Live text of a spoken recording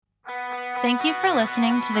Thank you for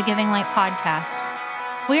listening to the Giving Light podcast.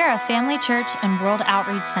 We are a family church and world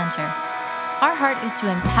outreach center. Our heart is to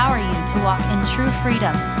empower you to walk in true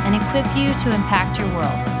freedom and equip you to impact your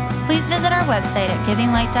world. Please visit our website at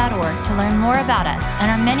givinglight.org to learn more about us and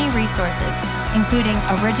our many resources, including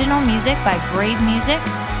original music by Brave Music,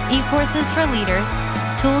 e-courses for leaders,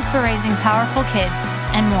 tools for raising powerful kids,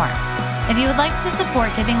 and more. If you would like to support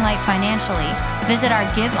Giving Light financially, visit our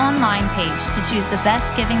Give Online page to choose the best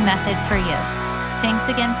giving method for you. Thanks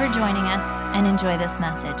again for joining us, and enjoy this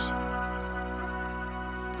message.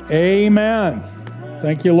 Amen.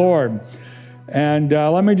 Thank you, Lord. And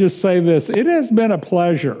let me just say this. It has been a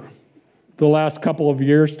pleasure the last couple of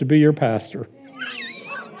years to be your pastor.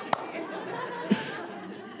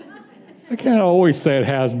 I can't always say it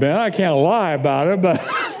has been. I can't lie about it, but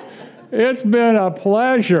it's been a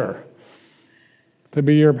pleasure to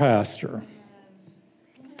be your pastor.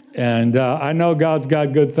 And I know God's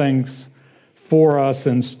got good things for us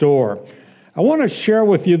in store. I want to share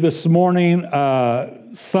with you this morning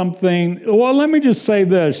something. Well, let me just say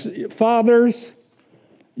this. Fathers,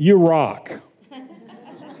 you rock.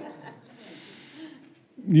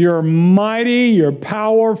 You're mighty, you're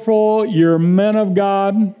powerful, you're men of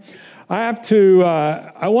God.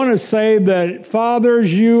 I want to say that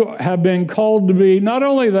fathers, you have been called to be not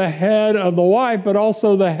only the head of the wife, but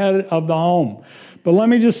also the head of the home. But let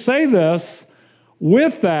me just say this,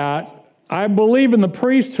 with that, I believe in the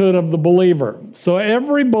priesthood of the believer. So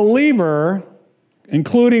every believer,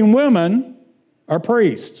 including women, are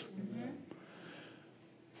priests.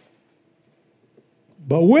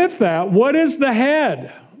 But with that, what is the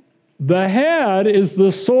head? The head is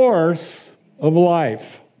the source of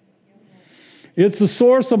life. It's the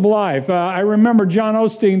source of life. I remember John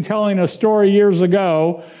Osteen telling a story years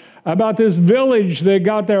ago about this village that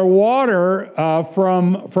got their water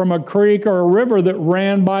from a creek or a river that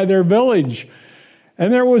ran by their village.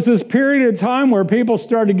 And there was this period of time where people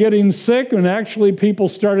started getting sick and actually people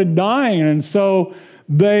started dying. And so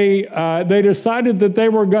they decided that they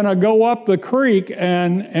were going to go up the creek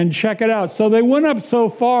and check it out. So they went up so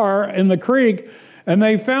far in the creek and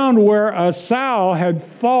they found where a sow had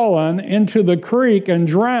fallen into the creek and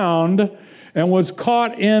drowned and was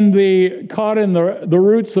caught in the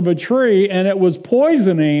roots of a tree, and it was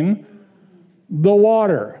poisoning the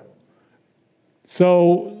water.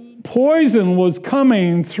 So poison was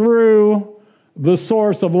coming through the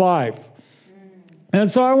source of life.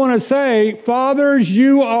 And so I want to say, fathers,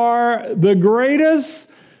 you are the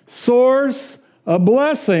greatest source of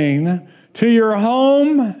blessing to your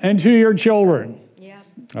home and to your children. Yeah.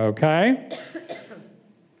 Okay?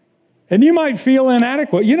 And you might feel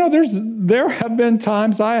inadequate. You know, there have been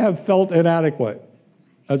times I have felt inadequate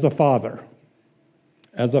as a father.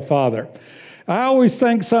 I always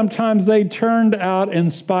think sometimes they turned out in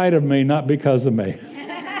spite of me, not because of me.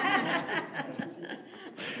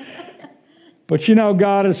 But you know,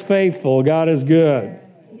 God is faithful. God is good.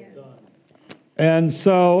 And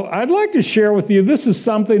so I'd like to share with you, this is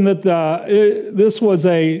something that this was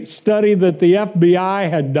a study that the FBI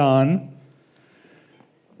had done.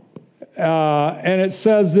 And it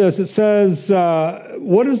says this,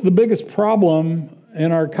 what is the biggest problem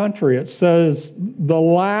in our country? It says the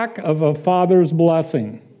lack of a father's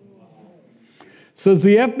blessing. It says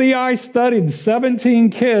the FBI studied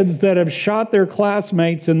 17 kids that have shot their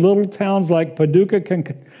classmates in little towns like Paducah,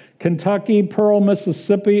 Kentucky, Pearl,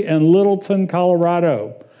 Mississippi, and Littleton,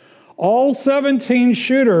 Colorado. All 17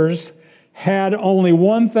 shooters had only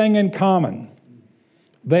one thing in common.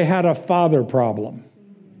 They had a father problem.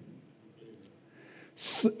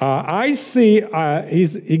 He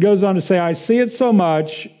goes on to say, I see it so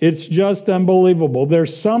much, it's just unbelievable.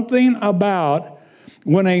 There's something about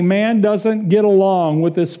when a man doesn't get along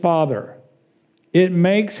with his father. It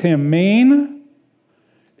makes him mean,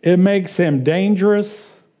 it makes him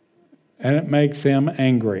dangerous, and it makes him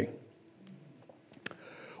angry.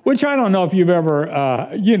 Which I don't know if you've ever,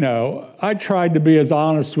 I tried to be as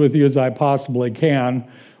honest with you as I possibly can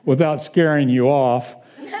without scaring you off.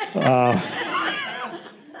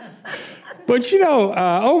 But,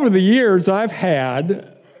 over the years, I've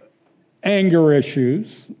had anger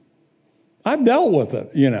issues. I've dealt with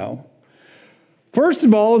it, First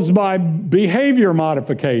of all is by behavior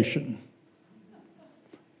modification.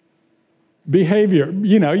 Behavior,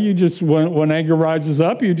 you just, when anger rises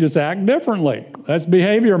up, you just act differently. That's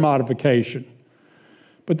behavior modification.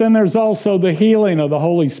 But then there's also the healing of the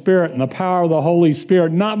Holy Spirit and the power of the Holy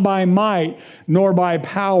Spirit, not by might nor by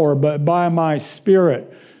power, but by my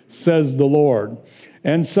Spirit, says the Lord.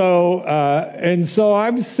 And so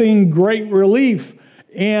I've seen great relief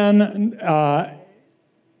in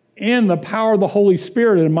in the power of the Holy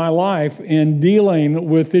Spirit in my life in dealing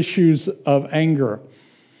with issues of anger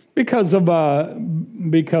because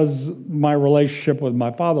my relationship with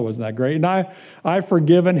my father wasn't that great. And I've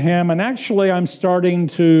forgiven him, and actually I'm starting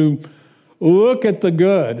to look at the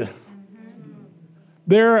good.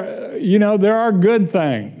 There are good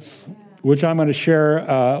things, which I'm going to share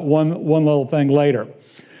one little thing later.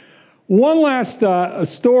 One last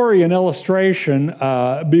story and illustration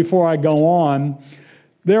before I go on.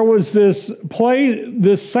 There was this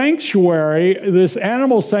sanctuary, this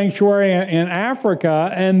animal sanctuary in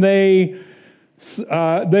Africa, and they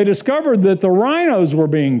discovered that the rhinos were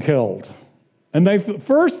being killed. And at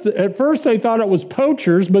first they thought it was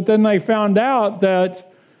poachers, but then they found out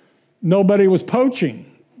that nobody was poaching.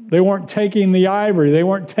 They weren't taking the ivory. They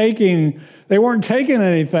weren't taking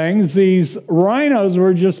anything. These rhinos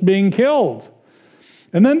were just being killed.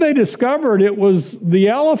 And then they discovered it was the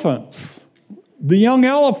elephants. The young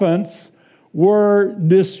elephants were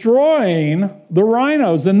destroying the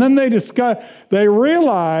rhinos. And then they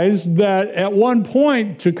realized that at one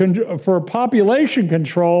point, for population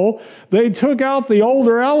control, they took out the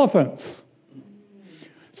older elephants.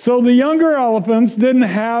 So the younger elephants didn't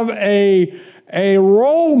have a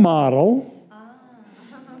role model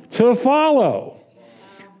to follow.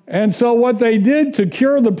 And so what they did to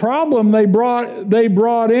cure the problem, they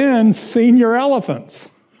brought in senior elephants.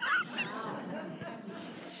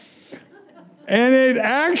 And it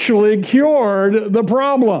actually cured the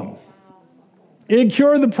problem. It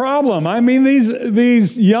cured the problem. I mean,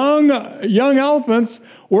 these young elephants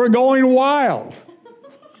were going wild.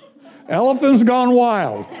 Elephants gone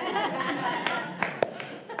wild.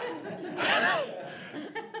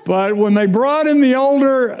 But when they brought in the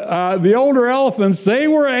older elephants, they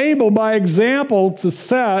were able, by example, to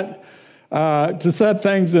set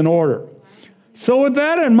things in order. So with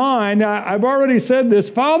that in mind, I've already said this.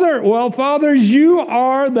 Fathers, you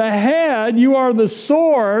are the head, you are the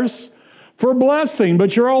source for blessing,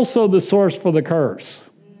 but you're also the source for the curse.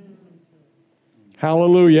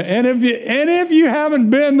 Hallelujah. And if you haven't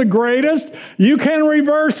been the greatest, you can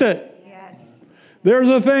reverse it. Yes. There's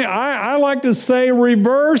a thing, I like to say,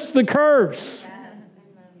 reverse the curse.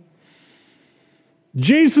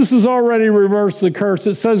 Jesus has already reversed the curse.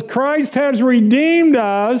 It says Christ has redeemed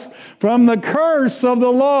us from the curse of the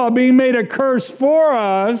law, being made a curse for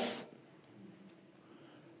us,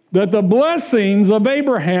 that the blessings of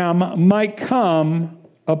Abraham might come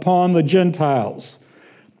upon the Gentiles.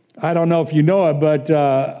 I don't know if you know it, but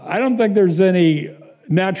I don't think there's any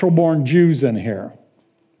natural-born Jews in here.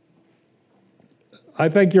 I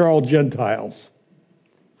think you're all Gentiles.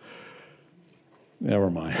 Never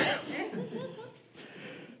mind.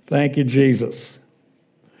 Thank you, Jesus.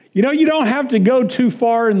 You don't have to go too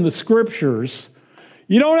far in the Scriptures.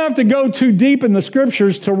 You don't have to go too deep in the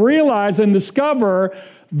Scriptures to realize and discover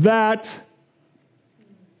that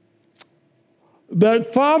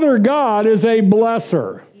Father God is a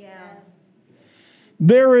blesser. Yes.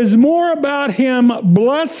 There is more about Him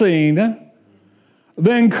blessing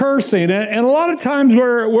than cursing. And a lot of times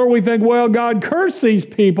where we think, well, God cursed these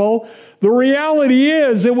people, the reality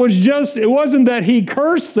is it wasn't that He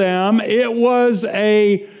cursed them, it was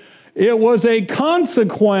a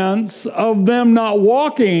consequence of them not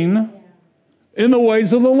walking in the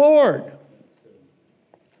ways of the Lord.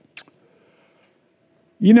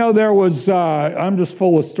 There was, I'm just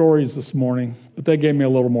full of stories this morning, but they gave me a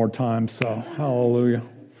little more time, so hallelujah.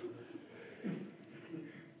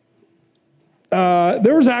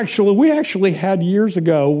 We actually had years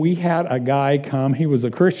ago, we had a guy come. He was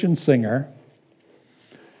a Christian singer,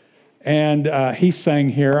 and he sang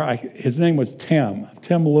here. His name was Tim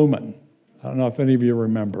Lumen. I don't know if any of you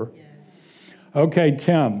remember. Okay,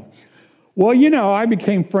 Tim. Well, I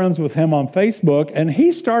became friends with him on Facebook, and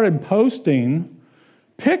he started posting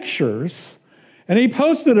pictures, and he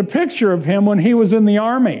posted a picture of him when he was in the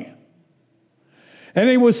Army. And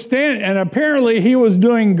he was and apparently he was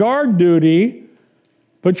doing guard duty,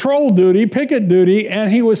 patrol duty, picket duty,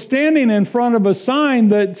 and he was standing in front of a sign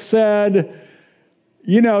that said,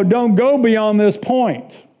 don't go beyond this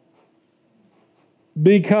point,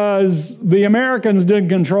 because the Americans didn't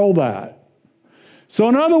control that. So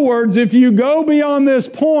in other words, if you go beyond this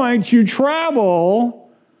point, you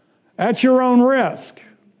travel at your own risk.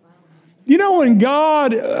 When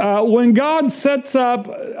God sets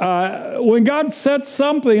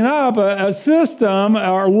something up, a system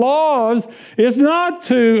or laws, it's not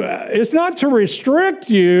to restrict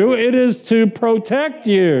you, it is to protect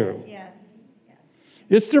you. Yes.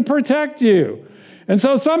 It's to protect you. And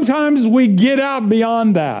so sometimes we get out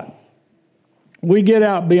beyond that.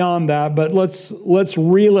 But let's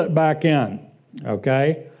reel it back in,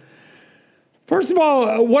 okay? First of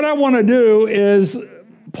all, what I want to do is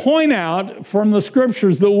point out from the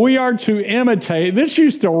scriptures that we are to imitate. This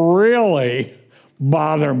used to really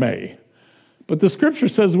bother me. But the scripture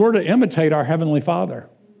says we're to imitate our Heavenly Father.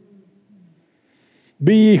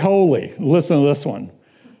 Be ye holy. Listen to this one.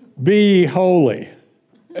 Be ye holy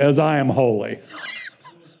as I am holy.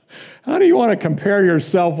 How do you want to compare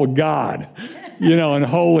yourself with God, in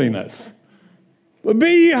holiness? But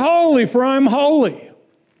be ye holy, for I'm holy.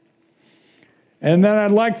 And then I'd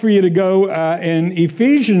like for you to go in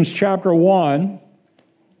Ephesians chapter 1.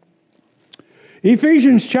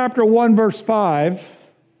 Ephesians chapter 1, verse 5.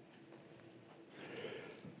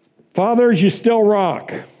 Fathers, you still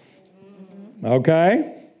rock.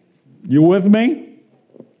 Okay? You with me?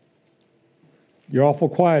 You're awful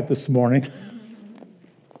quiet this morning.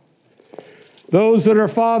 Those that are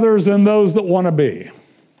fathers and those that want to be.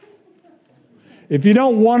 If you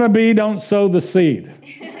don't want to be, don't sow the seed.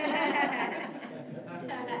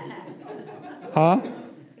 Huh?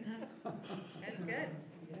 That's good.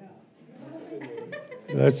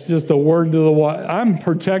 That's just a word to the wise. I'm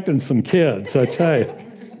protecting some kids, I tell you.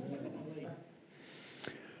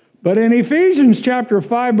 But in Ephesians chapter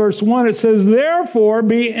 5, verse 1, it says, therefore,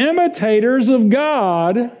 be imitators of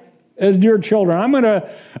God as dear children. I'm going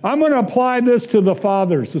to apply this to the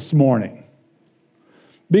fathers this morning.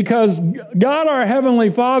 Because God, our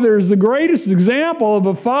Heavenly Father, is the greatest example of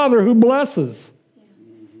a father who blesses.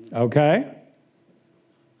 Okay?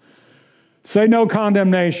 Say no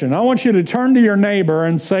condemnation. I want you to turn to your neighbor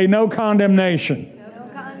and say no condemnation. No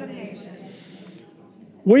condemnation.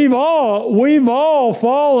 We've all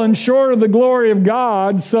fallen short of the glory of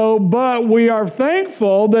God, but we are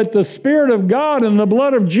thankful that the Spirit of God and the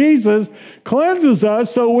blood of Jesus cleanses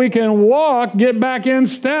us so we can walk, get back in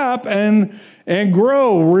step, and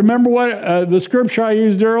grow. Remember what the scripture I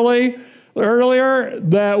used earlier?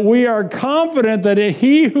 That we are confident that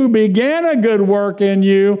he who began a good work in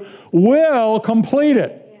you will complete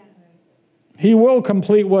it. Yes. He will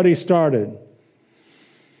complete what he started.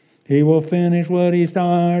 He will finish what he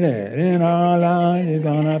started in our lives. He's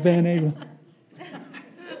going to finish.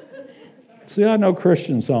 See, I know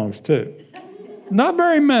Christian songs too. Not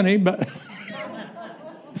very many, but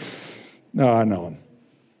no, I know them.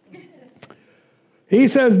 He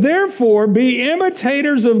says, therefore, be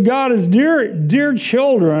imitators of God as dear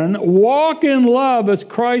children. Walk in love as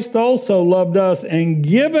Christ also loved us and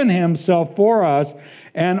given himself for us,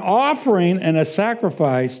 an offering and a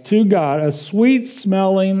sacrifice to God, a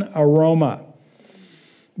sweet-smelling aroma.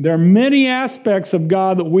 There are many aspects of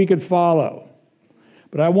God that we could follow,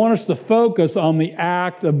 but I want us to focus on the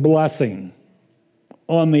act of blessing,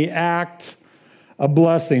 a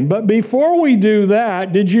blessing. But before we do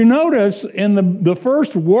that, did you notice in the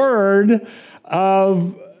first word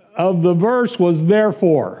of the verse was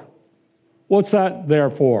therefore? What's that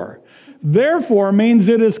therefore? Therefore means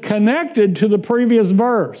it is connected to the previous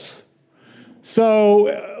verse.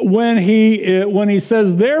 So when he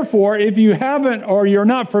says therefore, if you haven't or you're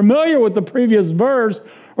not familiar with the previous verse,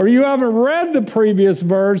 or you haven't read the previous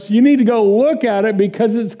verse, you need to go look at it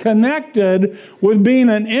because it's connected with being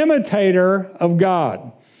an imitator of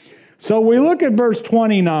God. So we look at verse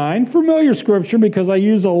 29, familiar scripture because I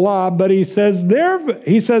use it a lot, but he says,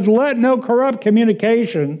 let no corrupt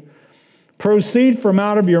communication proceed from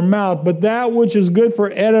out of your mouth, but that which is good for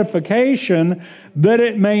edification, that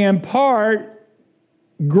it may impart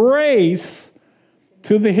grace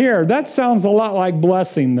to the hearer. That sounds a lot like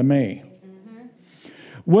blessing to me.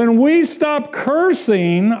 When we stop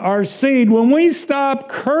cursing our seed, when we stop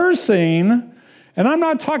cursing, and I'm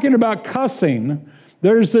not talking about cussing,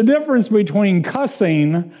 there's a difference between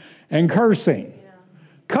cussing and cursing. Yeah.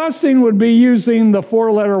 Cussing would be using the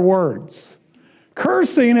 4-letter words.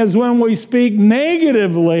 Cursing is when we speak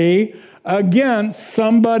negatively against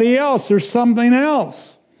somebody else or something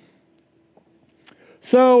else.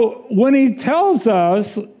 So when he tells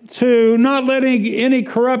us to not letting any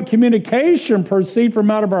corrupt communication proceed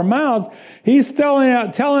from out of our mouths, he's telling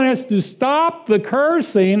us to stop the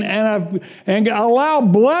cursing and allow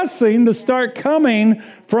blessing to start coming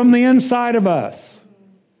from the inside of us.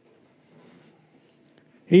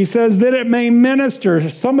 He says that it may minister.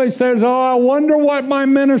 Somebody says, I wonder what my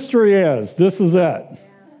ministry is. This is it.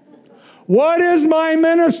 What is my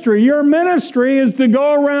ministry? Your ministry is to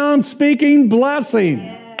go around speaking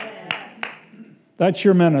blessing. That's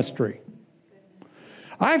your ministry.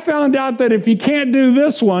 I found out that if you can't do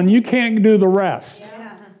this one, you can't do the rest.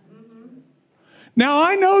 Yeah. Mm-hmm. Now,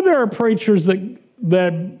 I know there are preachers that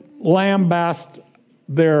lambast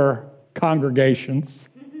their congregations.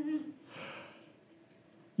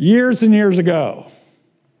 Years and years ago,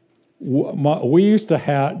 we used to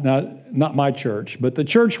have, not my church, but the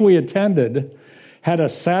church we attended had a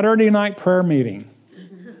Saturday night prayer meeting.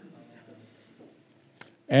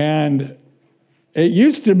 And it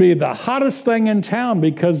used to be the hottest thing in town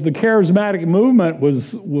because the charismatic movement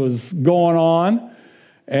was going on.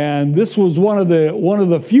 And this was one of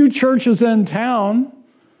the few churches in town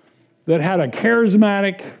that had a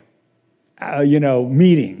charismatic,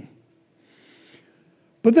 meeting.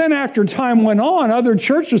 But then after time went on, other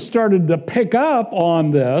churches started to pick up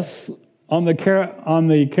on this, on the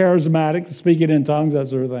charismatic, speaking in tongues, that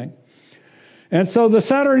sort of thing. And so the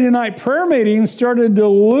Saturday night prayer meetings started to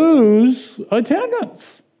lose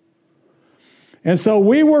attendance. And so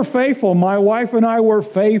we were faithful. My wife and I were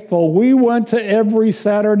faithful. We went to every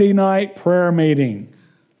Saturday night prayer meeting.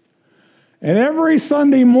 And every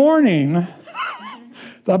Sunday morning,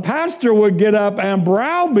 the pastor would get up and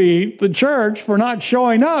browbeat the church for not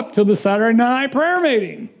showing up to the Saturday night prayer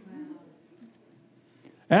meeting.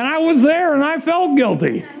 And I was there and I felt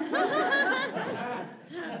guilty.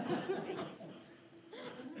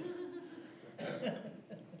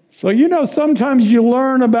 So, sometimes you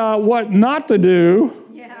learn about what not to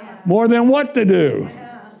do more than what to do.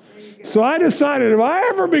 So I decided if I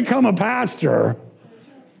ever become a pastor,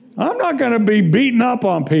 I'm not going to be beating up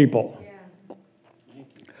on people.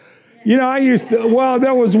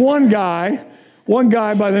 There was one guy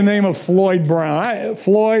by the name of Floyd Brown.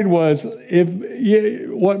 Floyd was,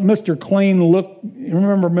 what Mr. Clean looked, you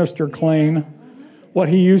remember Mr. Clean? What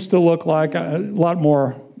he used to look like, a lot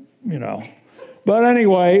more, But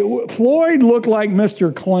anyway, Floyd looked like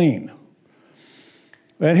Mr. Clean.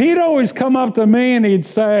 And he'd always come up to me and he'd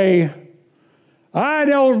say, I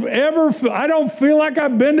don't feel like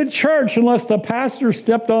I've been to church unless the pastor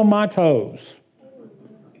stepped on my toes.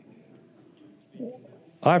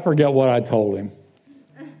 I forget what I told him.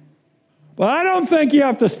 But I don't think you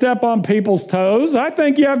have to step on people's toes. I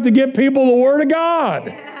think you have to give people the Word of God.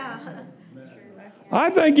 I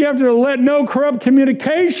think you have to let no corrupt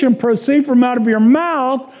communication proceed from out of your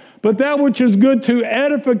mouth, but that which is good to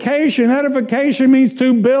edification. Edification means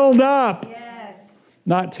to build up,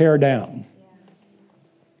 not tear down.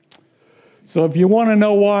 So if you want to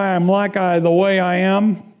know why I'm the way I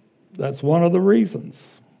am, that's one of the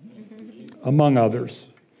reasons, among others.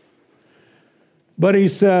 But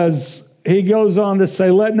he goes on to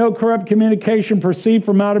say, let no corrupt communication proceed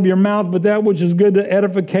from out of your mouth, but that which is good to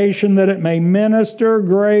edification, that it may minister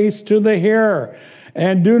grace to the hearer.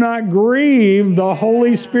 And do not grieve the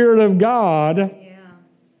Holy Spirit of God,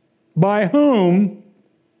 by whom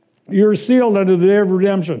you're sealed unto the day of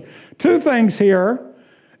redemption. Two things here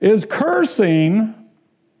is cursing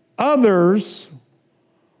others,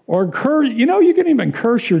 or you can even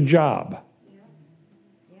curse your job.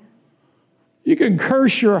 You can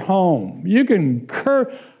curse your home.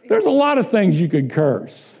 There's a lot of things you could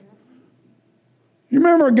curse. You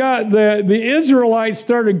remember the Israelites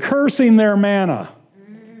started cursing their manna.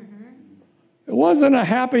 It wasn't a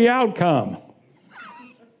happy outcome.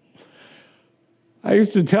 I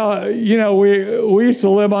used to tell, we used to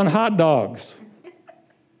live on hot dogs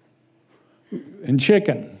and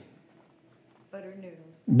chicken.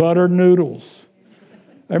 Buttered noodles.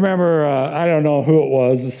 I remember, I don't know who it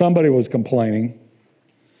was, somebody was complaining.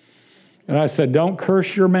 And I said, don't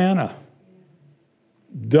curse your manna.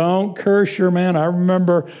 Don't curse your manna. I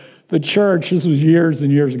remember the church, this was years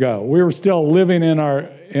and years ago. We were still living in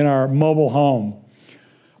our mobile home.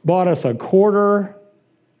 Bought us a quarter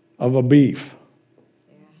of a beef.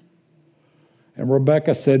 And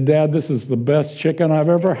Rebecca said, Dad, this is the best chicken I've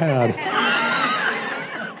ever had.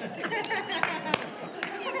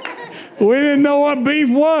 We didn't know what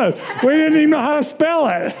beef was. We didn't even know how to spell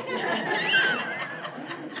it.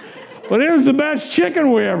 But it was the best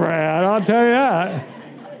chicken we ever had, I'll tell you that.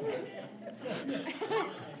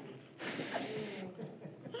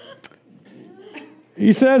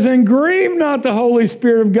 He says, and grieve not the Holy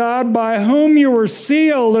Spirit of God, by whom you were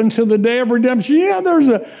sealed unto the day of redemption.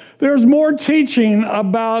 There's more teaching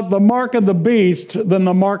about the mark of the beast than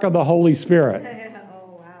the mark of the Holy Spirit.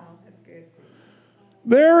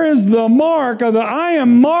 There is the mark of I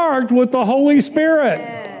am marked with the Holy Spirit.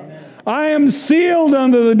 I am sealed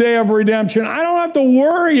unto the day of redemption. I don't have to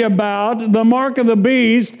worry about the mark of the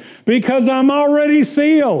beast because I'm already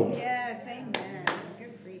sealed. Yes, amen.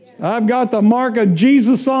 Good preaching. I've got the mark of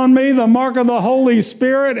Jesus on me, the mark of the Holy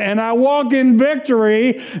Spirit, and I walk in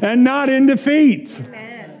victory and not in defeat.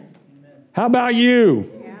 Amen. How about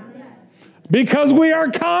you? Because we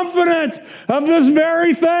are confident of this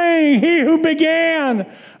very thing. He who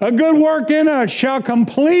began a good work in us shall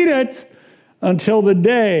complete it until the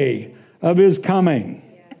day of his coming.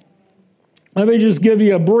 Let me just give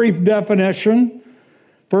you a brief definition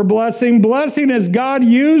for blessing. Blessing is God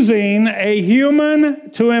using a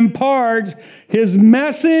human to impart his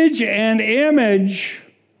message and image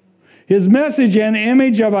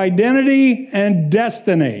of identity and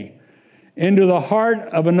destiny into the heart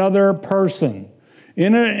of another person.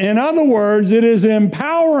 In other words, it is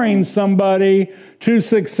empowering somebody to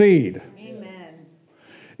succeed.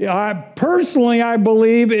 I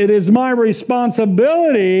believe it is my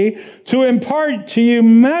responsibility to impart to you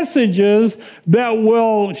messages that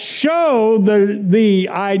will show the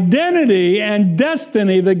identity and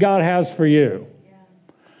destiny that God has for you. Yeah.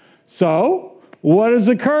 So, what is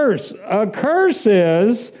a curse? A curse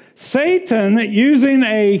is Satan using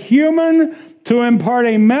a human to impart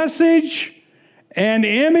a message and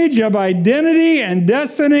image of identity and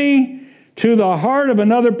destiny to the heart of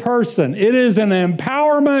another person. It is an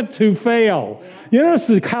empowerment to fail. You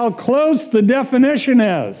notice how close the definition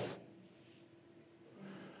is.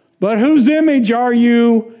 But whose image are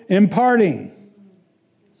you imparting?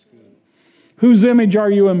 Whose image are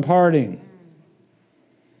you imparting?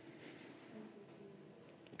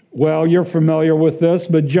 Well, you're familiar with this,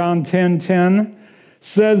 but John 10:10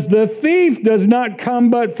 says, the thief does not come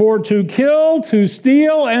but for to kill, to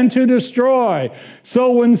steal, and to destroy.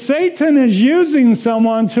 So when Satan is using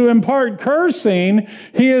someone to impart cursing,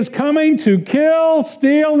 he is coming to kill,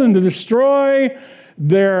 steal, and to destroy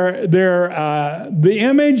the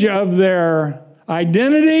image of their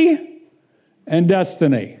identity and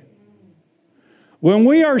destiny. When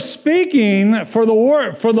we are speaking for the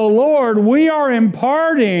Lord, we are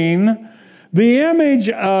imparting the image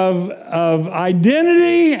of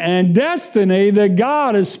identity and destiny that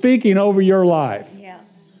God is speaking over your life. Yeah.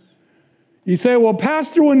 You say, well,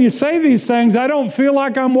 Pastor, when you say these things, I don't feel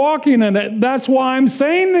like I'm walking in it. That's why I'm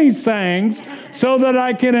saying these things, so that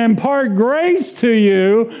I can impart grace to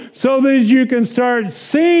you, so that you can start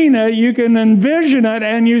seeing it, you can envision it,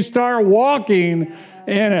 and you start walking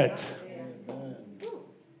in it.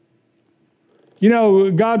 You know,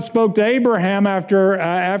 God spoke to Abraham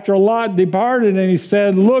after Lot departed, and he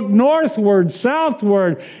said, look northward,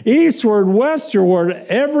 southward, eastward, westward,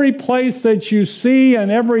 every place that you see and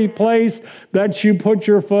every place that you put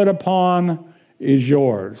your foot upon is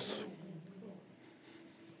yours.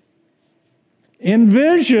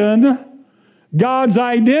 Envision God's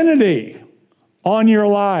identity on your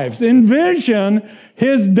lives. Envision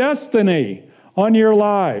his destiny on your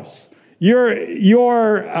lives.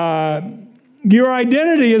 Your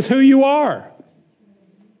identity is who you are.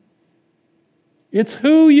 It's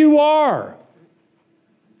who you are.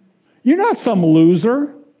 You're not some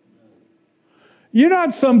loser. You're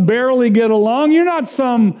not some barely get along. You're not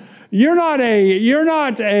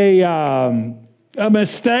a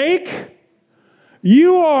mistake.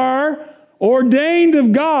 You are ordained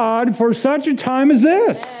of God for such a time as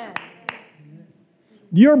this.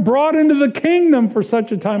 You're brought into the kingdom for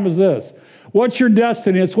such a time as this. What's your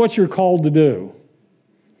destiny? It's what you're called to do.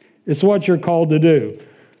 It's what you're called to do.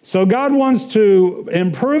 So God wants to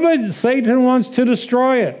improve it. Satan wants to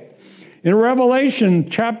destroy it. In Revelation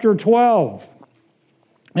chapter 12,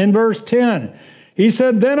 in verse 10, he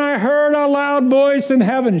said, then I heard a loud voice in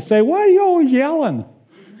heaven. You say, why are you always yelling?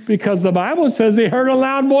 Because the Bible says he heard a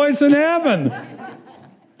loud voice in heaven.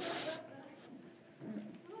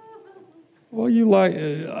 Well, you like,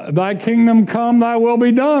 thy kingdom come, thy will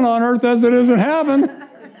be done on earth as it is in heaven.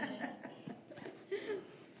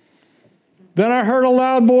 Then I heard a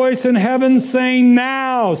loud voice in heaven saying,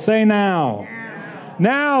 now, say now.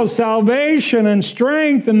 Now salvation and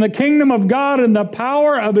strength and the kingdom of God and the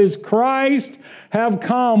power of his Christ have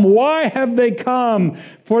come. Why have they come?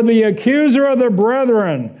 For the accuser of the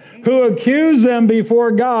brethren, who accused them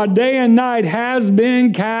before God day and night, has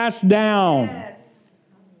been cast down. Yes.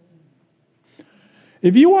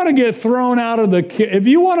 If you want to get thrown out of the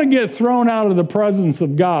presence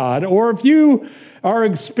of God, or if you are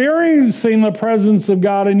experiencing the presence of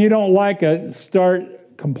God and you don't like it,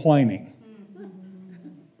 start complaining.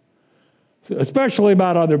 Especially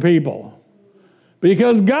about other people.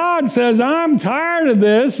 Because God says, I'm tired of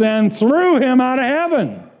this, and threw him out of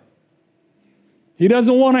heaven. He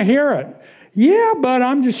doesn't want to hear it. Yeah, but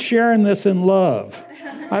I'm just sharing this in love.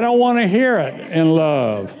 I don't want to hear it in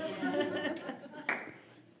love.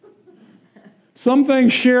 Some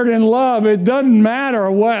things shared in love, it doesn't matter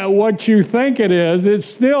what you think it is. It's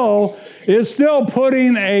still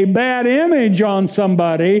putting a bad image on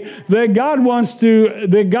somebody that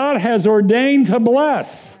God has ordained to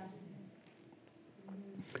bless.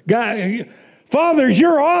 God, fathers,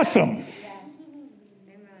 you're awesome.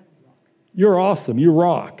 You're awesome. You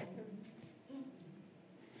rock.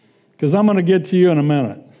 Because I'm going to get to you in a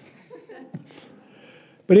minute.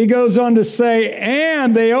 But he goes on to say,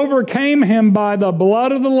 and they overcame him by the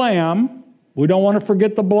blood of the Lamb. We don't want to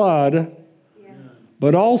forget the blood,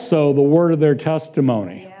 but also the word of their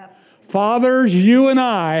testimony. Fathers, you and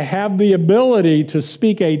I have the ability to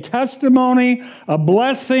speak a testimony, a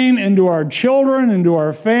blessing into our children, into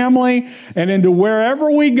our family, and into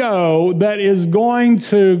wherever we go that is going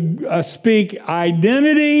to speak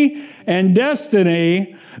identity and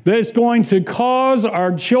destiny that's going to cause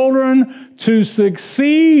our children to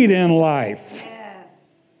succeed in life.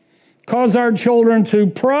 Yes. Cause our children to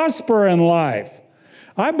prosper in life.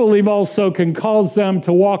 I believe also can cause them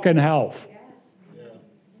to walk in health.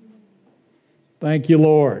 Thank you,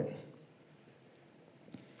 Lord.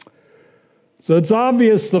 So it's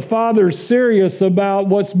obvious the Father's serious about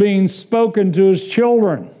what's being spoken to his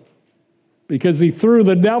children because he threw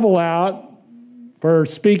the devil out for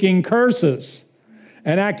speaking curses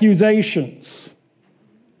and accusations.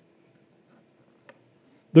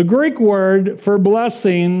 The Greek word for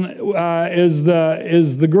blessing is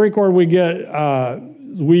the Greek word we get.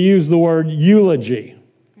 We use the word eulogy.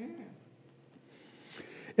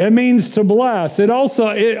 It means to bless. It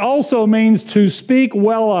also means to speak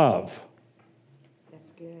well of. That's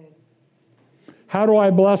good. How do I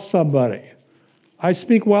bless somebody? I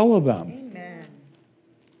speak well of them. Amen.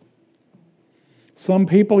 Some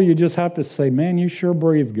people you just have to say, man, you sure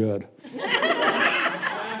breathe good.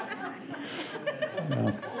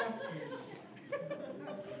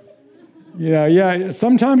 Yeah,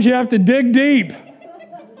 sometimes you have to dig deep.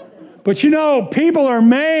 But you know, people are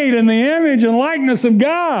made in the image and likeness of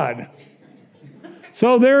God.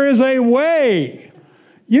 So there is a way.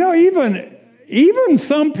 You know, even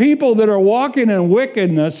some people that are walking in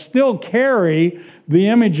wickedness still carry the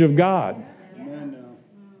image of God.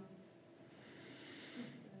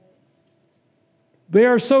 They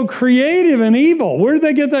are so creative in evil. Where do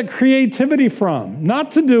they get that creativity from? Not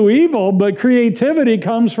to do evil, but creativity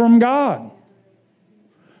comes from God.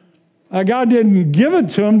 God didn't give it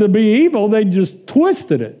to them to be evil. They just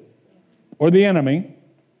twisted it. Or the enemy.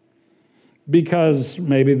 Because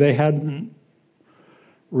maybe they hadn't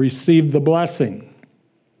received the blessing.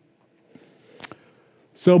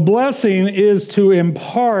 So blessing is to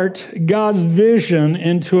impart God's vision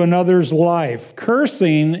into another's life.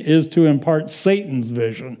 Cursing is to impart Satan's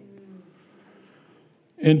vision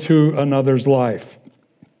into another's life.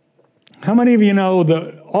 How many of you know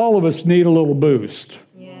that all of us need a little boost?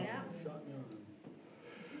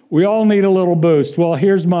 We all need a little boost. Well,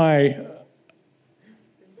 here's my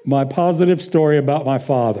positive story about my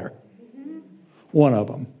father. One of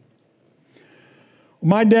them.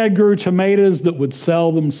 My dad grew tomatoes that would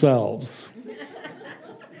sell themselves.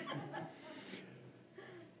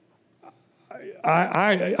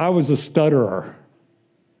 I was a stutterer.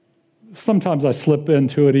 Sometimes I slip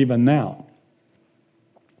into it even now.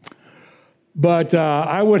 But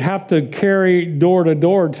I would have to carry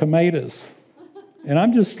door-to-door tomatoes. And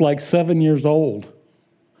I'm just like 7 years old.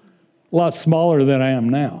 A lot smaller than I am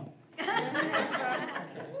now.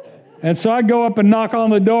 And so I'd go up and knock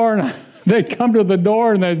on the door, and they'd come to the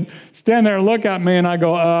door, and they'd stand there and look at me, and I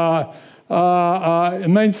go,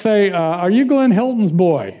 and they'd say, are you Glenn Hilton's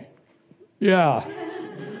boy? Yeah.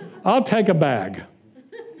 I'll take a bag.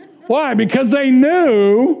 Why? Because they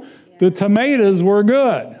knew the tomatoes were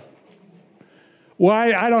good. Well,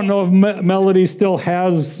 I don't know if Melody still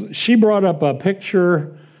has, she brought up a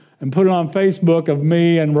picture and put it on Facebook of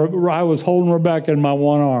me, and I was holding Rebecca in my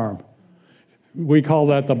one arm. We call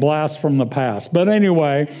that the blast from the past. But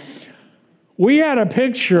anyway, we had a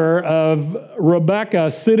picture of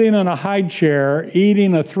Rebecca sitting in a high chair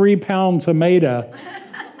eating a 3-pound tomato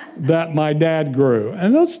that my dad grew.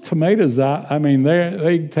 And those tomatoes,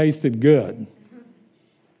 they tasted good.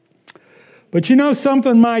 But you know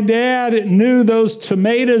something? My dad knew those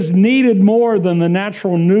tomatoes needed more than the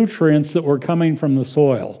natural nutrients that were coming from the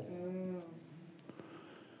soil.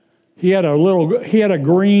 He had a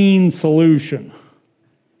green solution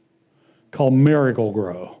called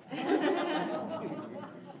Miracle-Gro.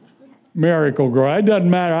 Miracle-Gro. It doesn't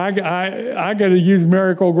matter. I got to use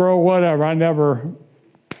Miracle-Gro, whatever. I never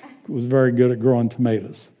was very good at growing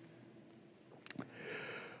tomatoes.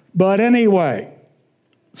 But anyway,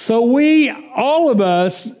 so all of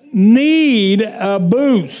us need a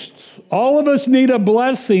boost. All of us need a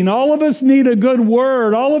blessing. All of us need a good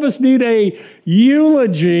word. All of us need a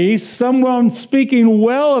eulogy, someone speaking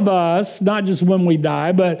well of us, not just when we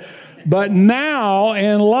die, but now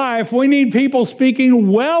in life, we need people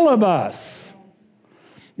speaking well of us.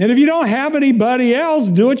 And if you don't have anybody else,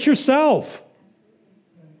 do it yourself.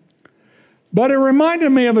 But it reminded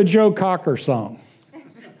me of a Joe Cocker song.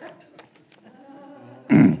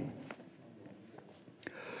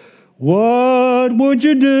 What would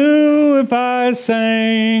you do if I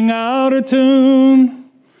sang out of tune?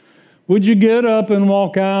 Would you get up and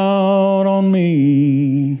walk out on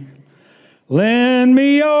me? Lend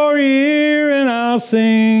me your ear and I'll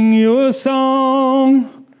sing you a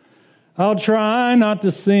song. I'll try not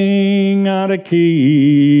to sing out of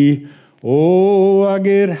key. Oh, I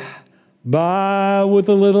get by with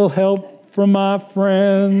a little help from my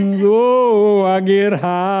friends. Oh, I get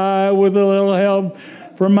high with a little help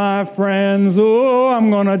from my friends. Oh,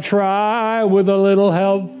 I'm going to try with a little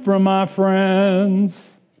help from my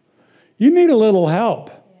friends. You need a little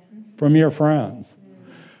help from your friends.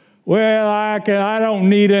 Well, I don't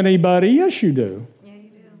need anybody. Yes, you do. Yeah, you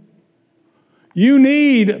do. You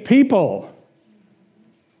need people.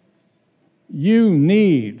 You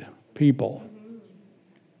need people.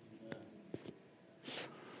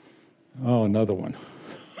 Oh, another one.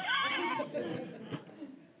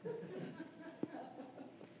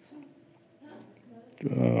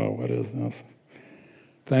 Oh, what is this?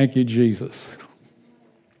 Thank you, Jesus.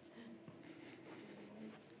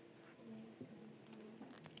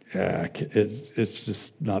 Yeah, it's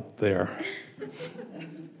just not there.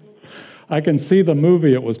 I can see the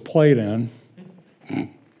movie it was played in.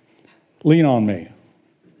 Lean on me.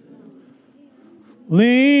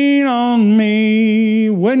 Lean on me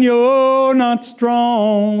when you're not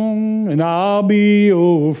strong, and I'll be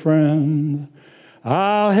your friend.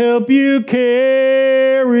 I'll help you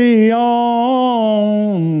carry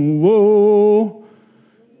on. Whoa.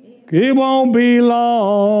 It won't be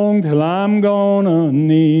long till I'm gonna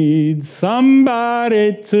need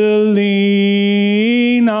somebody to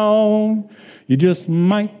lean on. You just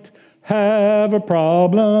might have a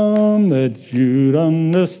problem that you'd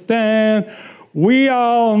understand. We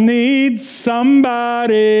all need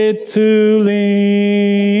somebody to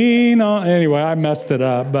lean on. Anyway, I messed it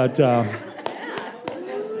up, but...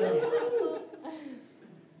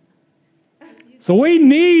 So we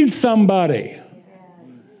need somebody.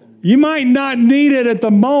 You might not need it at the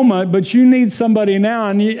moment, but you need somebody now.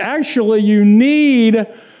 And you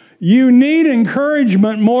need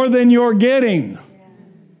encouragement more than you're getting.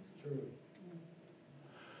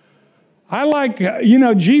 I like,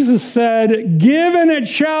 Jesus said, "Give and it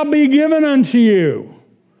shall be given unto you.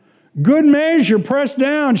 Good measure, pressed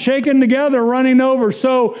down, shaken together, running over."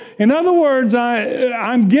 So, in other words,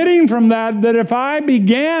 I'm getting from that if I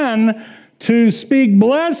began to speak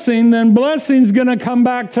blessing, then blessing's going to come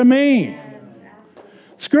back to me.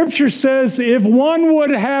 Scripture says if one would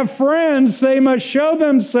have friends, they must show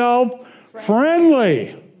themselves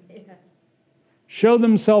friendly. Show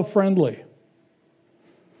themselves friendly.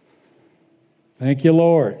 Thank you,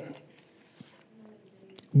 Lord.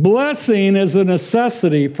 Blessing is a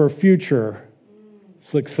necessity for future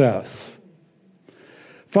success.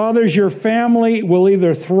 Fathers, your family will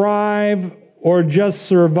either thrive or just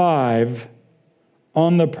survive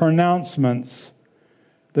on the pronouncements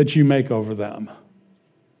that you make over them.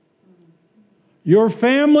 Your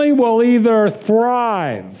family will either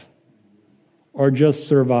thrive or just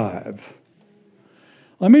survive.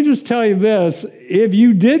 Let me just tell you this. If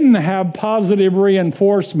you didn't have positive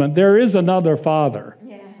reinforcement, there is another Father.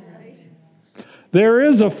 There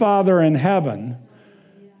is a Father in heaven.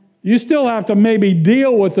 You still have to maybe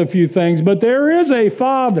deal with a few things, but there is a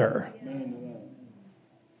Father.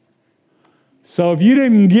 So if you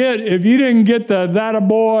didn't get that a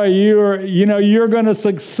boy, you're going to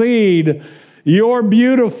succeed. You're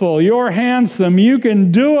beautiful. You're handsome. You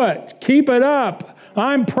can do it. Keep it up.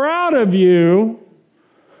 I'm proud of you.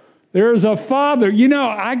 There's a Father.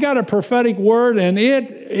 I got a prophetic word, and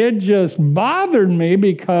it just bothered me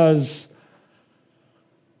because,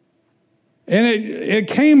 and it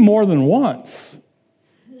came more than once.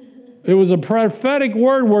 It was a prophetic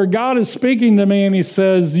word where God is speaking to me and he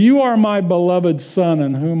says, "You are my beloved Son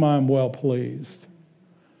in whom I'm well pleased."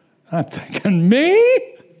 I'm thinking,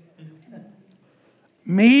 me?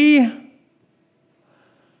 Me?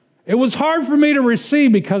 It was hard for me to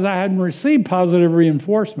receive because I hadn't received positive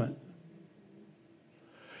reinforcement.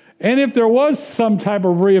 And if there was some type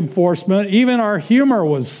of reinforcement, even our humor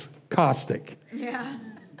was caustic. Yeah.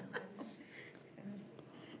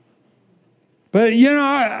 But,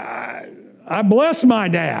 I bless my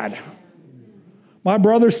dad. My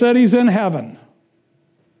brother said he's in heaven.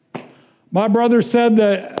 My brother said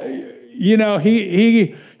that,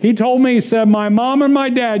 he told me, he said, my mom and my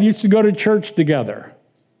dad used to go to church together.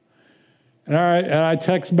 And I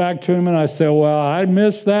text back to him and I said, well, I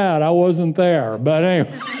missed that. I wasn't there. But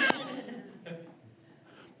anyway.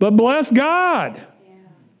 But bless God. Yeah.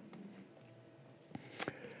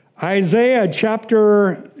 Isaiah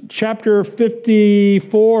chapter chapter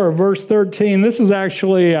 54, verse 13. This is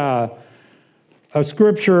actually a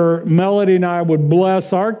scripture Melody and I would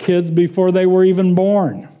bless our kids before they were even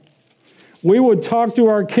born. We would talk to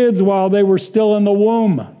our kids while they were still in the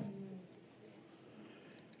womb.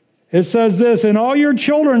 It says this, and all your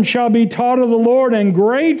children shall be taught of the Lord, and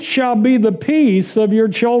great shall be the peace of your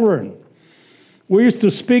children. We used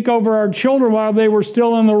to speak over our children while they were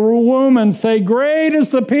still in the womb and say, great is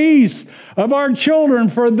the peace of our children,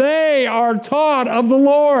 for they are taught of the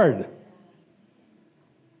Lord.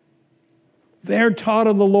 They're taught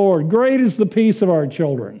of the Lord. Great is the peace of our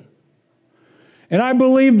children. And I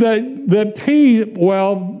believe that peace,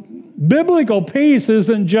 biblical peace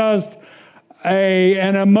isn't just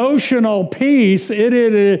an emotional peace. It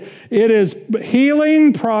is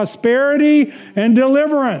healing, prosperity, and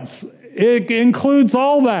deliverance. It includes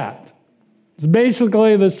all that. It's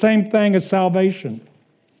basically the same thing as salvation.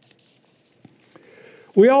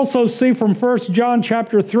 We also see from 1 John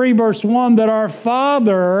chapter 3, verse 1, that our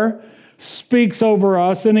Father speaks over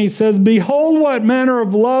us, and he says, behold what manner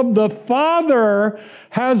of love the Father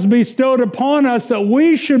has bestowed upon us, that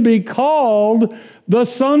we should be called the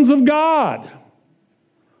sons of God.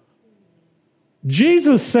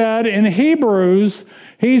 Jesus said in Hebrews,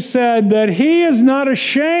 he said that he is not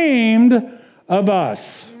ashamed of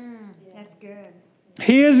us. That's good.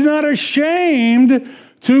 He is not ashamed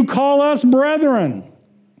to call us brethren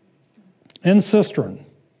and sistren.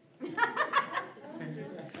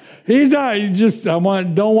 He's not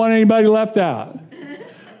don't want anybody left out.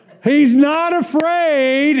 He's not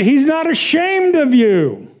afraid. He's not ashamed of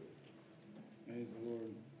you.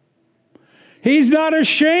 He's not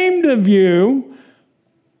ashamed of you.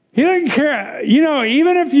 He doesn't care.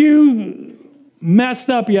 Even if you messed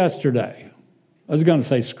up yesterday. I was going to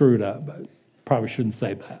say screwed up, but probably shouldn't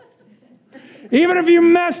say that. Even if you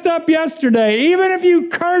messed up yesterday, even if you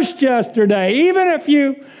cursed yesterday, even if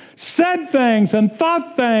you said things and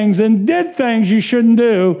thought things and did things you shouldn't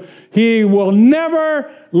do, he will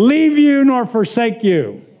never leave you nor forsake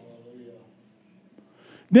you.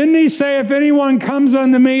 Didn't he say, if anyone comes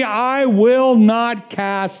unto me, I will not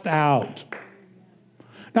cast out?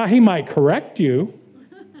 Now, he might correct you.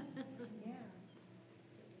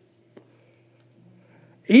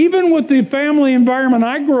 Even with the family environment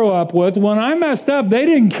I grew up with, when I messed up, they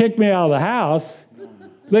didn't kick me out of the house.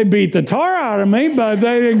 They beat the tar out of me, but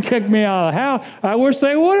they didn't kick me out of the house. I wish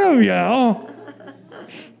they would have,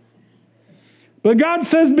 But God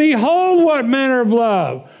says, behold what manner of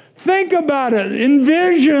love. Think about it.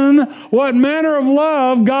 Envision what manner of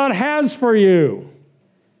love God has for you.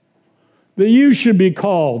 That you should be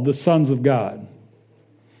called the sons of God.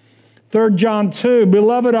 3 John 2,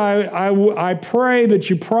 beloved, I pray that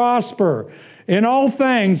you prosper in all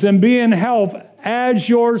things and be in health as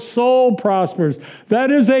your soul prospers. That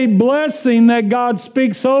is a blessing that God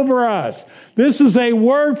speaks over us. This is a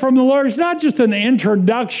word from the Lord. It's not just an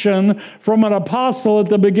introduction from an apostle at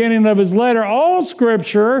the beginning of his letter. All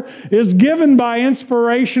Scripture is given by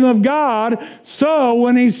inspiration of God. So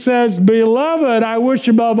when he says, beloved, I wish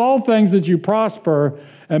above all things that you prosper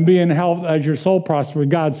and be in health as your soul prospers,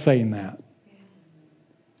 God's saying that.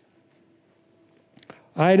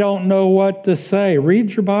 I don't know what to say.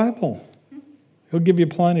 Read your Bible. He'll give you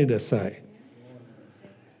plenty to say.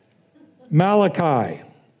 Malachi.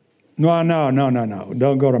 No.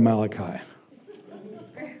 Don't go to Malachi.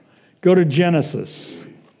 Go to Genesis.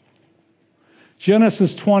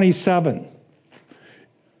 Genesis 27.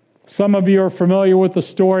 Some of you are familiar with the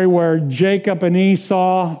story where Jacob and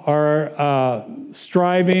Esau are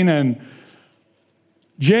striving, and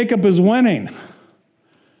Jacob is winning.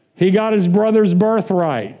 He got his brother's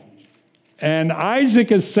birthright. And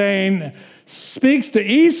Isaac speaks to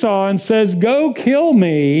Esau and says, go kill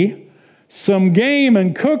me some game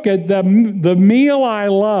and cook it, the meal I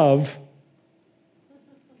love.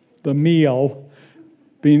 The meal.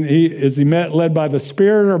 Is he led by the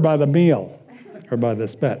Spirit or by the meal? Or by the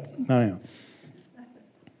spit? No.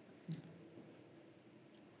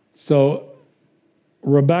 So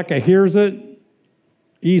Rebekah hears it.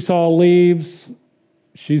 Esau leaves.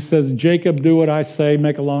 She says, Jacob, do what I say.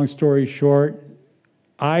 Make a long story short.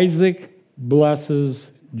 Isaac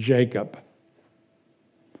blesses Jacob.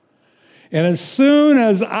 And as soon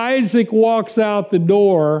as Isaac walks out the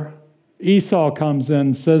door, Esau comes in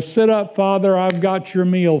and says, sit up, Father, I've got your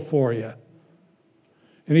meal for you.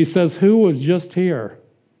 And he says, who was just here?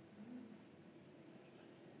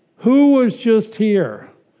 Who was just here?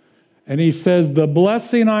 And he says, the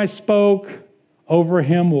blessing I spoke over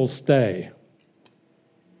him will stay.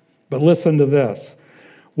 But listen to this.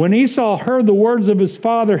 When Esau heard the words of his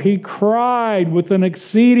father, he cried with an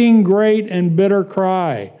exceeding great and bitter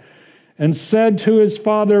cry. and said to his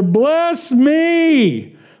father, "Bless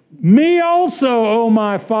me, me also, O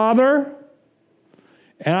my father."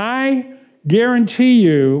 And I guarantee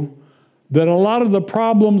you that a lot of the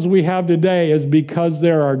problems we have today is because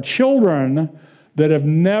there are children that have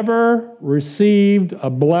never received a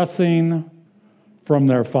blessing from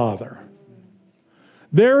their father.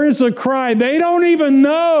 There is a cry. They don't even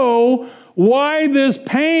know why this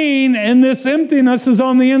pain and this emptiness is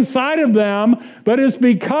on the inside of them, but it's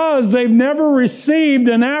because they've never received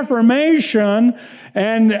an affirmation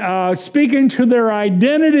and speaking to their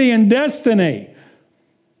identity and destiny.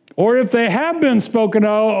 Or if they have been spoken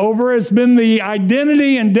over, it's been the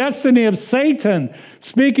identity and destiny of Satan,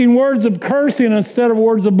 speaking words of cursing instead of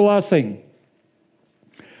words of blessing.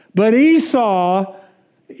 But Esau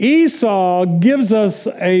gives us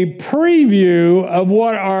a preview of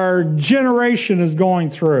what our generation is going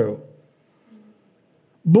through.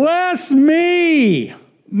 Bless me,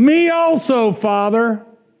 me also, Father.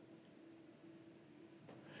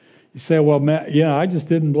 You say, well, I just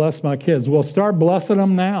didn't bless my kids. Well, start blessing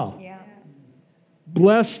them now. Yeah.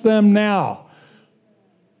 Bless them now.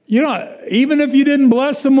 Even if you didn't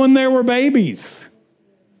bless them when they were babies,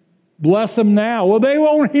 bless them now. Well, they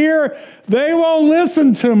won't hear, they won't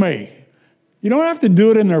listen to me. You don't have to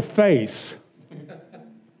do it in their face.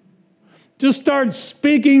 Just start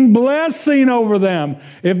speaking blessing over them.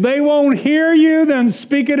 If they won't hear you, then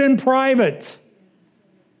speak it in private.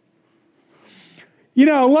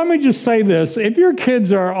 Let me just say this. If your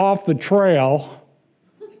kids are off the trail,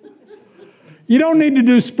 you don't need to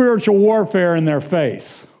do spiritual warfare in their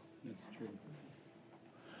face. That's true.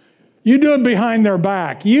 You do it behind their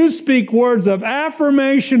back. You speak words of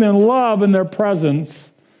affirmation and love in their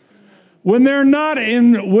presence. When you're not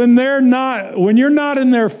in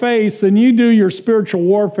their face, then you do your spiritual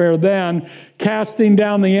warfare then, casting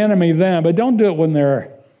down the enemy then. But don't do it when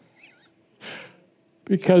they're,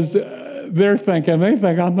 because they think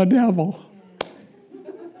I'm the devil.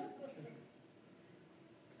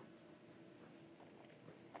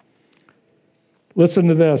 Listen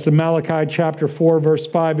to this. In Malachi chapter 4, verse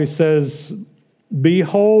 5, he says,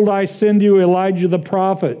 "Behold, I send you Elijah the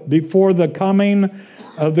prophet before the coming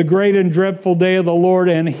of the great and dreadful day of the Lord,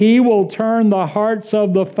 and he will turn the hearts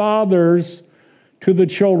of the fathers to the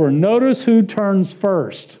children." Notice who turns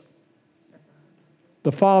first.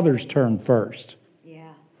 The fathers turn first. Yeah.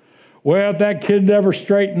 Well, if that kid never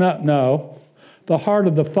straightened up, no. The heart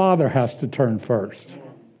of the father has to turn first.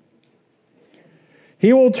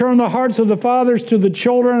 He will turn the hearts of the fathers to the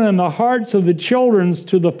children and the hearts of the children's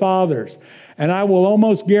to the fathers. And I will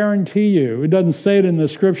almost guarantee you, it doesn't say it in the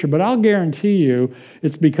scripture, but I'll guarantee you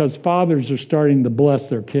it's because fathers are starting to bless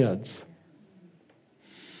their kids.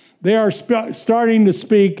 They are starting to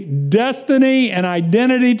speak destiny and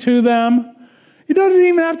identity to them. It doesn't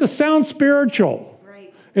even have to sound spiritual.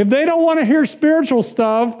 Right. If they don't want to hear spiritual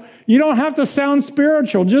stuff, you don't have to sound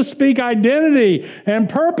spiritual. Just speak identity and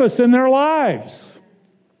purpose in their lives.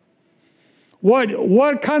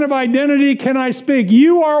 What kind of identity can I speak?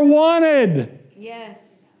 You are wanted.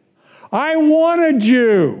 Yes. I wanted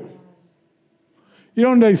you.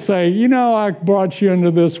 They say, I brought you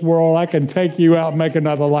into this world. I can take you out and make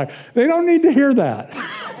another life. They don't need to hear that.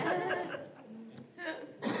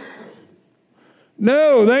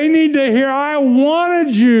 No, they need to hear, I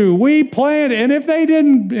wanted you. We planned. And if they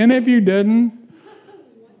didn't, and if you didn't,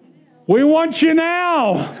 we want you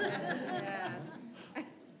now.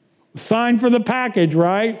 Sign for the package,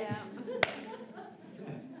 right? Yeah.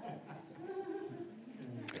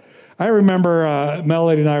 I remember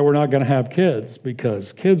Melody and I were not going to have kids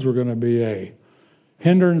because kids were going to be a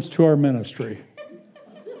hindrance to our ministry.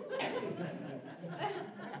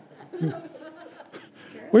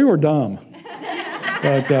 We were dumb.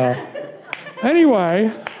 But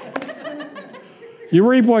anyway, you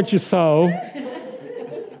reap what you sow.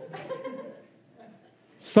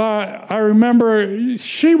 So I remember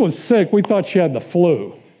she was sick. We thought she had the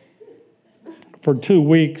flu for 2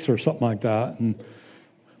 weeks or something like that. And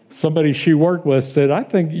somebody she worked with said, "I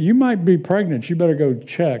think you might be pregnant. You better go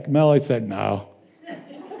check." Melly said, "No."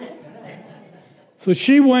 So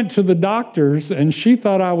she went to the doctors, and she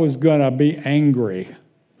thought I was going to be angry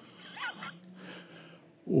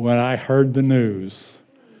when I heard the news.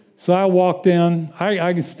 So I walked in.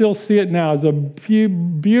 I can still see it now. It was a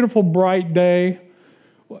beautiful, bright day.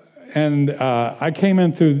 And I came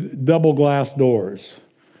in through double glass doors.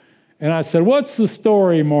 And I said, "What's the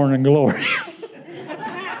story, Morning Glory?"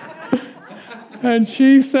 And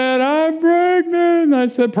she said, "I'm pregnant." And I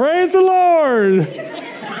said, "Praise the Lord."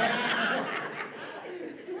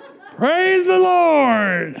 Praise the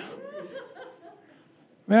Lord.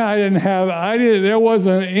 Man, there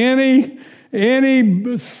wasn't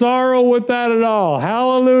any sorrow with that at all.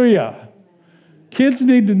 Hallelujah. Kids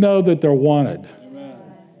need to know that they're wanted.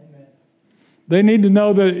 They need to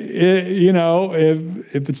know that,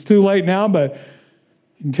 if it's too late now, but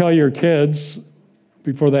you can tell your kids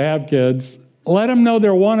before they have kids, let them know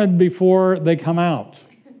they're wanted before they come out.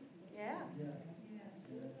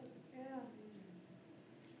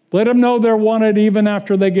 Let them know they're wanted even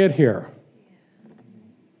after they get here.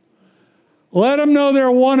 Let them know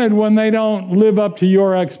they're wanted when they don't live up to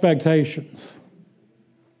your expectations.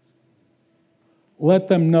 Let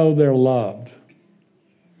them know they're loved.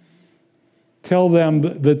 Tell them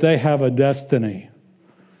that they have a destiny,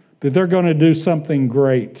 that they're going to do something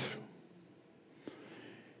great.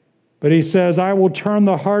 But he says, I will turn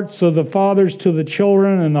the hearts of the fathers to the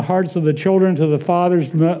children and the hearts of the children to the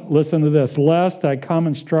fathers. Listen to this, lest I come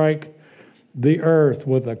and strike the earth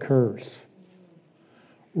with a curse.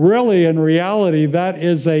 Really, in reality, that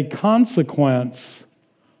is a consequence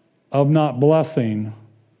of not blessing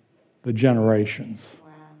the generations.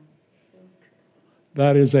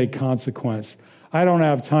 That is a consequence. I don't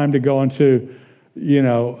have time to go into,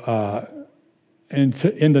 into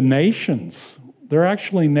nations. They're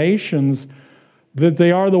actually nations that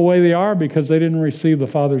they are the way they are because they didn't receive the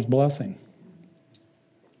Father's blessing.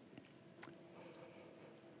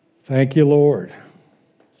 Thank you, Lord.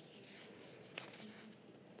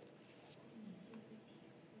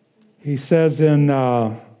 He says in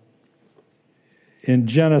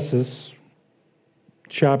Genesis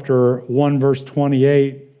chapter 1, verse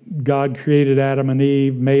 28, God created Adam and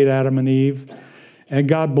Eve, made Adam and Eve, and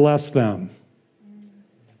God blessed them.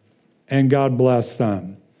 And God blessed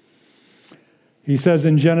them. He says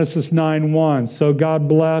in Genesis 9:1, so God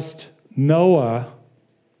blessed Noah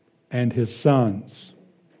and his sons.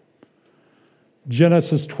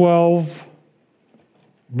 Genesis 12,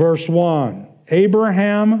 verse 1,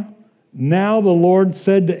 Abraham, now the Lord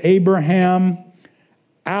said to Abraham,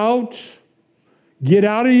 get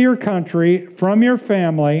out of your country, from your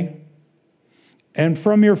family, and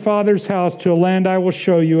from your father's house to a land I will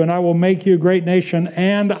show you, and I will make you a great nation,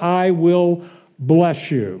 and I will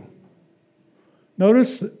bless you.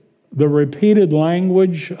 Notice the repeated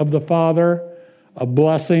language of the Father, a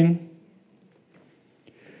blessing.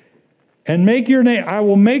 And make your name, I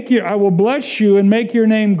will bless you and make your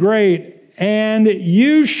name great, and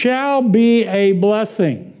you shall be a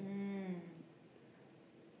blessing.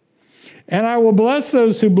 And I will bless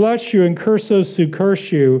those who bless you and curse those who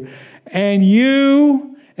curse you. And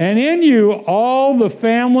in you all the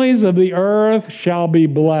families of the earth shall be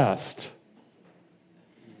blessed.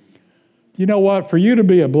 You know what? For you to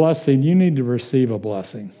be a blessing, you need to receive a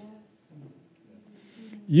blessing.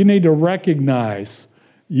 You need to recognize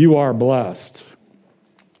you are blessed.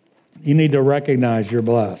 You need to recognize you're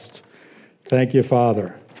blessed. Thank you,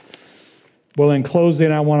 Father. Well, in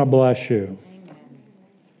closing, I want to bless you.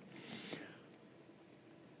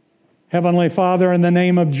 Heavenly Father, in the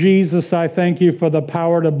name of Jesus, I thank you for the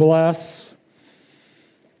power to bless.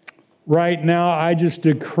 Right now, I just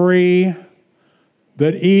decree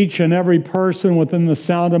that each and every person within the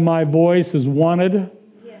sound of my voice is wanted,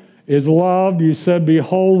 is loved. You said,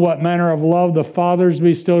 behold, what manner of love the Father's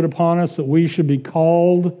bestowed upon us, that we should be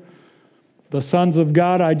called the sons of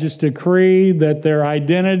God. I just decree that their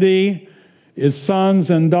identity is sons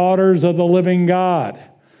and daughters of the living God.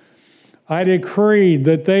 I decree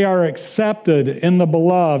that they are accepted in the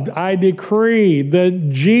beloved. I decree that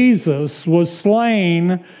Jesus was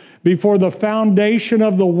slain before the foundation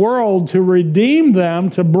of the world to redeem them,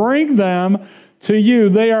 to bring them to you.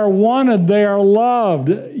 They are wanted. They are loved.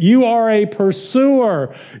 You are a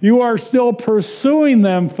pursuer. You are still pursuing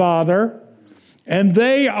them, Father, and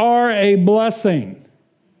they are a blessing.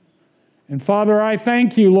 And Father, I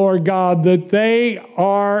thank you, Lord God, that they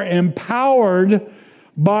are empowered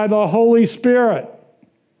by the Holy Spirit.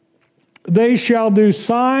 They shall do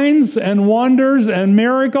signs and wonders and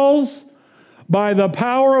miracles by the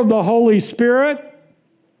power of the Holy Spirit.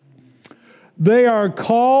 They are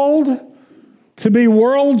called to be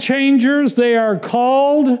world changers. They are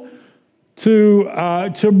called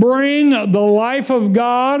to bring the life of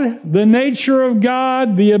God, the nature of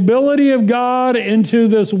God, the ability of God into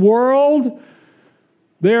this world.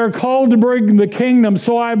 They are called to bring the kingdom.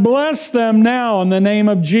 So I bless them now in the name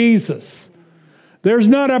of Jesus. There's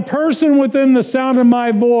not a person within the sound of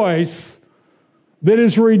my voice that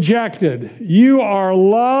is rejected. You are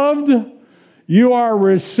loved, you are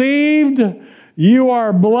received, you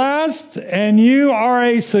are blessed, and you are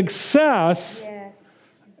a success.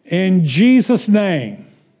 In Jesus' name.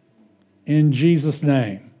 In Jesus'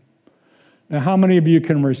 name. Now, how many of you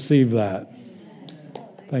can receive that?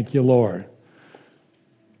 Thank you, Lord.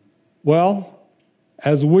 Well,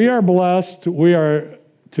 as we are blessed, we are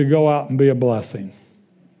to go out and be a blessing.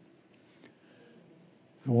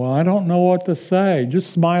 Well, I don't know what to say.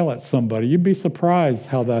 Just smile at somebody. You'd be surprised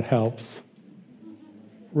how that helps.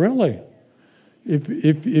 Really. If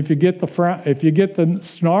you get the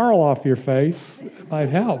snarl off your face, it might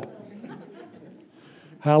help.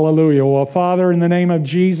 Hallelujah. Well, Father, in the name of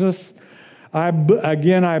Jesus, I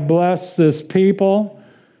bless this people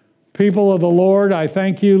of the Lord. I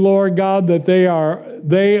thank you, Lord God, that they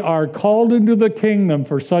are called into the kingdom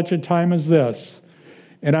for such a time as this.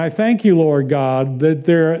 And I thank you, Lord God, that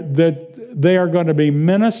they are going to be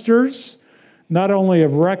ministers, not only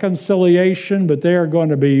of reconciliation, but they are going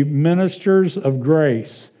to be ministers of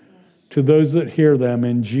grace to those that hear them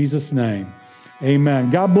in Jesus' name.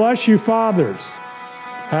 Amen. God bless you, fathers.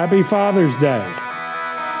 Happy Father's Day.